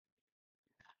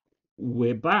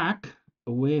We're back.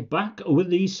 We're back with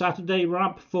the Saturday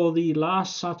wrap for the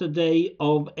last Saturday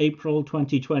of April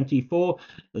 2024,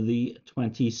 the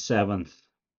 27th.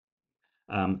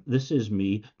 This is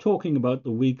me talking about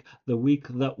the week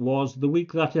that was, the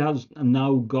week that has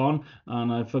now gone,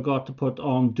 and I forgot to put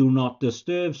on Do Not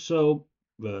Disturb, so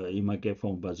you might get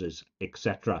phone buzzes,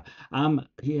 etc.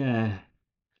 Yeah.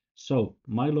 So,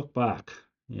 my look back.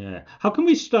 Yeah. How can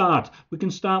we start? We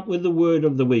can start with the word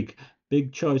of the week.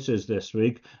 Big choices this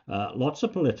week. Lots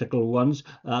of political ones.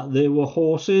 There were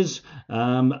horses.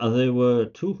 There were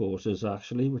two horses,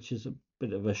 actually, which is a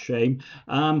bit of a shame.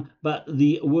 But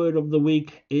the word of the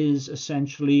week is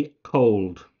essentially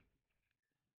cold.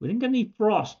 We didn't get any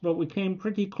frost, but we came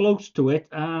pretty close to it.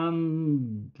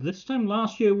 And this time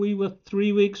last year, we were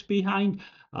 3 weeks behind.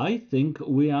 I think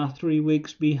we are 3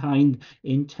 weeks behind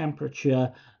in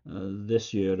temperature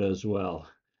this year as well.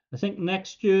 I think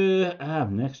next week,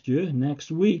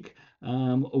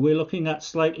 we're looking at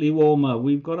slightly warmer.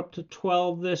 We've got up to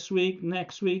 12 this week,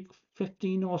 next week,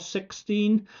 15 or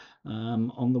 16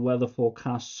 on the weather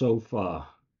forecast so far.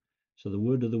 So the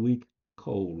word of the week,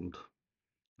 cold.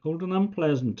 Cold and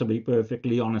unpleasant, to be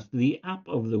perfectly honest. The app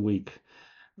of the week,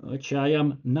 which I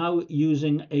am now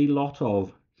using a lot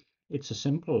of. It's a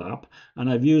simple app, and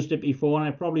I've used it before, and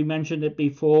I probably mentioned it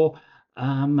before.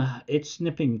 It's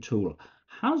Snipping tool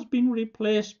has been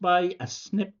replaced by a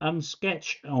snip and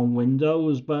sketch on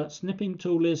Windows, but Snipping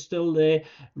tool is still there.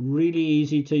 Really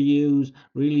easy to use,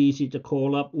 really easy to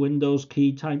call up. Windows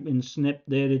key, type in snip,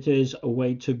 there it is,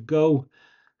 away to go.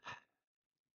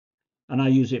 And I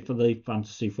use it for the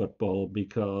fantasy football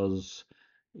because,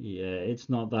 yeah, it's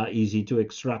not that easy to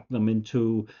extract them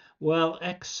into, well,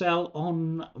 Excel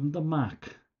on the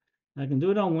Mac. I can do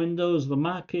it on Windows. The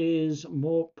Mac is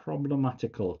more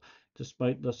problematical,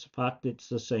 despite the fact it's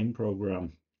the same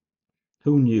program.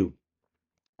 Who knew?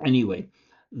 Anyway,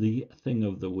 the thing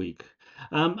of the week.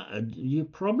 You're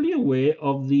probably aware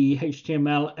of the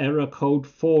HTML error code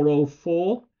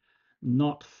 404,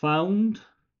 not found.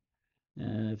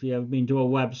 If you ever been to a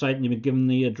website and you've been given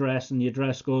the address and the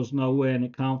address goes nowhere and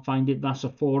it can't find it, that's a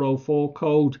 404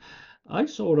 code. I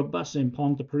saw a bus in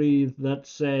Pontypridd that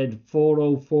said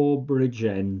 404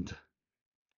 Bridgend,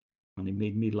 and it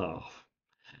made me laugh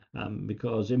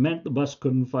because it meant the bus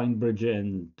couldn't find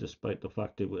Bridgend, despite the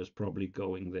fact it was probably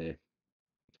going there.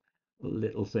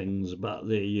 Little things, but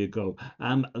there you go.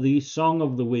 The song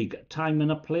of the week, Time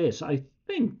and a Place. I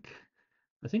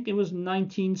think it was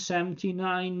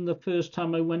 1979, the first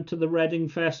time I went to the Reading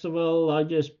Festival. I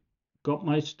just got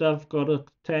my stuff, got a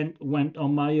tent, went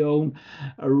on my own,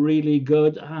 really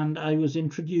good. And I was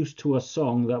introduced to a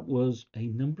song that was a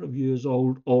number of years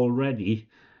old already,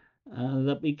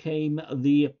 that became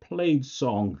the played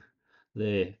song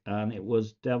there. And it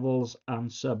was Devil's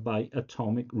Answer by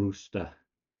Atomic Rooster.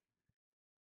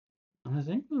 And I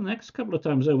think the next couple of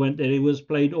times I went there, it was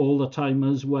played all the time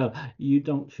as well. You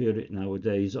don't hear it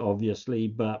nowadays, obviously,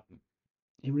 but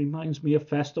it reminds me of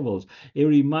festivals. It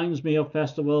reminds me of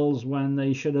festivals when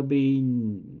they should have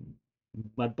been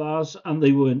mud bars and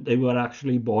they weren't. They were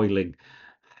actually boiling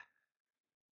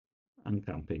and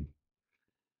camping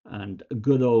and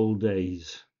good old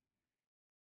days.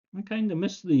 I kind of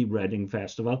miss the Reading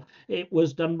Festival. It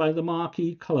was done by the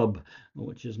Marquee Club,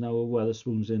 which is now a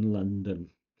Wetherspoons in London.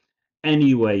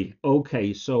 Anyway,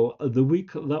 okay, so the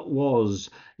week that was,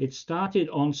 it started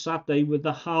on Saturday with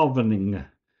the halvening.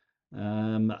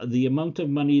 The amount of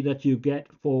money that you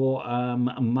get for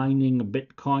mining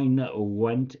Bitcoin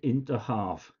went into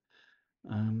half,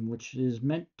 which is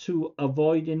meant to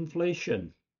avoid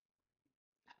inflation.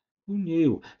 Who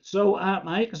knew? So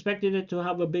I expected it to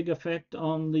have a big effect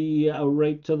on the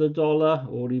rate to the dollar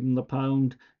or even the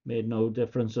pound. Made no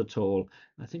difference at all.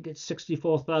 I think it's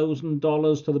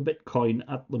 $64,000 to the Bitcoin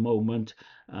at the moment,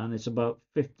 and it's about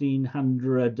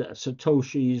 1,500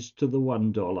 Satoshis to the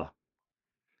 $1.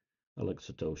 I like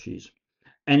Satoshis.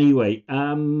 Anyway,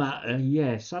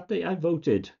 yeah, Saturday I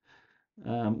voted.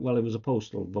 Well, it was a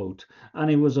postal vote,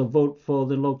 and it was a vote for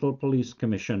the local police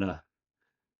commissioner.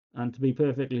 And to be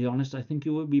perfectly honest, I think it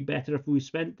would be better if we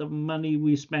spent the money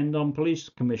we spend on police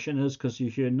commissioners, because you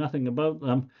hear nothing about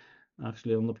them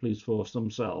actually on the police force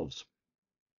themselves.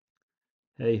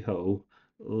 Hey ho,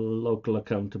 local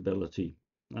accountability.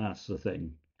 That's the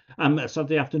thing.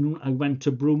 Saturday afternoon, I went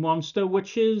to Brew Monster,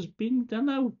 which is being done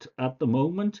out at the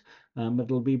moment.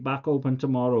 It'll be back open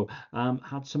tomorrow.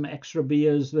 Had some extra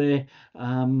beers there.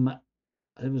 There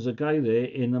was a guy there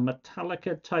in a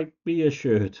Metallica type beer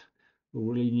shirt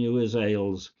who really knew his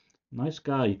ales. Nice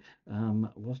guy.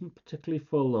 Wasn't particularly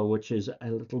full though, which is a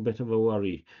little bit of a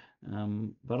worry.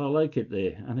 But I like it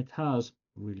there, and it has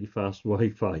really fast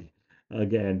Wi-Fi.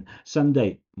 again.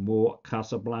 Sunday, more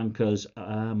Casablancas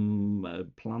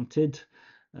planted.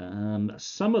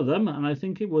 Some of them, and I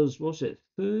think it was it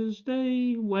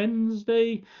Thursday,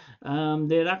 Wednesday,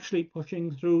 they're actually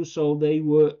pushing through, so they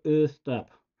were earthed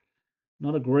up.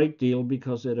 Not a great deal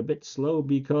because they're a bit slow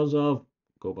because of,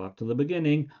 go back to the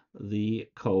beginning, the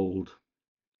cold.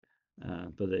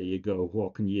 But there you go.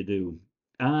 What can you do?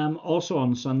 Also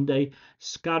on Sunday,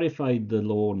 scarified the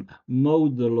lawn,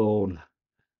 mowed the lawn.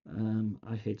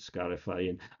 I hate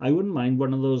scarifying. I wouldn't mind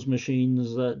one of those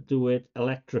machines that do it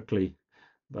electrically,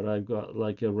 but I've got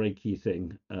like a Reiki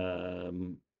thing,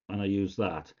 and I use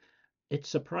that. It's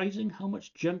surprising how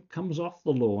much junk comes off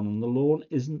the lawn, and the lawn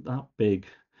isn't that big.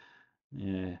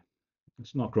 Yeah,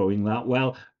 it's not growing that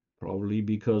well, probably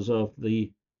because of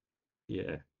the,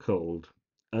 yeah, cold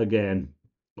again.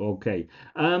 Okay.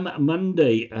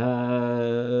 Monday,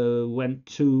 went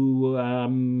to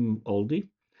Aldi.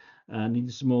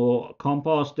 Needed some more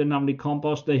compost. Didn't have any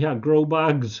compost. They had grow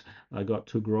bags. I got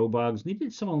 2 grow bags.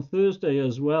 Needed some on Thursday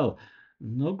as well.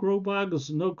 No grow bags,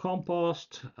 no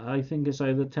compost. I think it's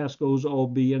either Tesco's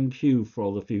or B&Q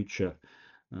for the future.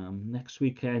 Next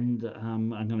weekend,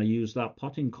 I'm going to use that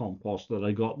potting compost that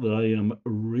I got that I am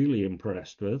really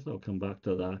impressed with. I'll come back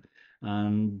to that.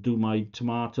 And do my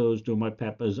tomatoes, do my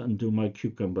peppers, and do my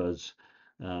cucumbers.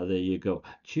 There you go.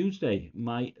 Tuesday,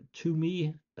 my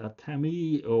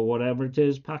Temu or whatever it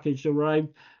is package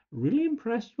arrived. Really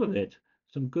impressed with it.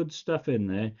 Some good stuff in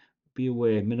there. Be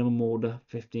aware, minimum order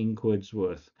 15 quid's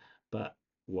worth. But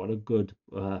what a good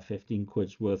 15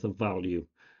 quid's worth of value.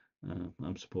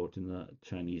 I'm supporting the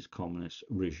Chinese Communist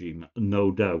regime,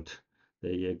 no doubt.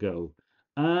 There you go.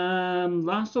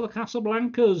 Last of the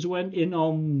Casablancas went in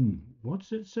on, what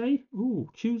does it say? Ooh,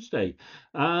 Tuesday.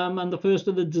 And the first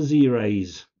of the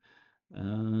Desirees.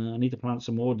 I need to plant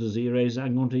some more Desirees.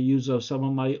 I'm going to use some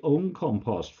of my own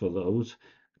compost for those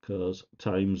because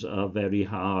times are very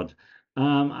hard.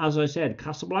 As I said,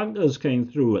 Casablancas came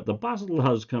through. The basil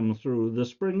has come through. The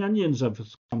spring onions have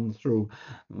come through.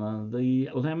 The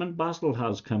lemon basil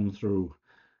has come through.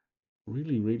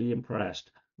 Really, really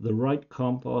impressed. The right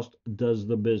compost does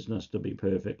the business, to be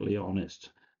perfectly honest.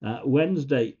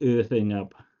 Wednesday, earthing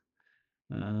up.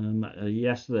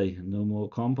 Yesterday, no more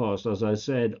compost, as I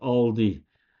said, Aldi.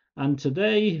 And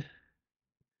today,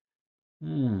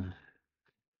 uh,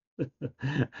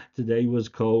 today was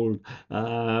cold,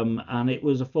 and it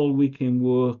was a full week in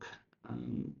work.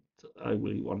 And I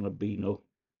really want a Beano.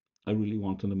 I really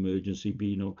want an emergency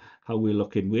Beano. How we're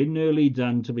looking. We're nearly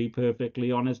done, to be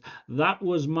perfectly honest. That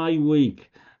was my week.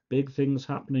 Big things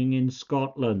happening in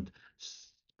Scotland.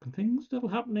 Things still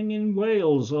happening in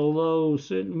Wales, although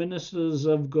certain ministers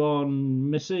have gone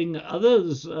missing.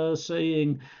 Others are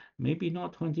saying maybe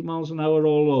not 20 miles an hour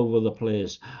all over the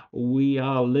place. We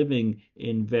are living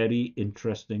in very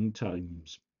interesting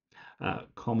times.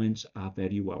 Comments are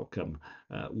very welcome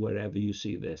wherever you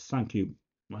see this. Thank you.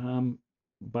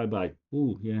 Bye bye.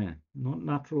 Oh, yeah, not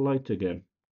natural light again.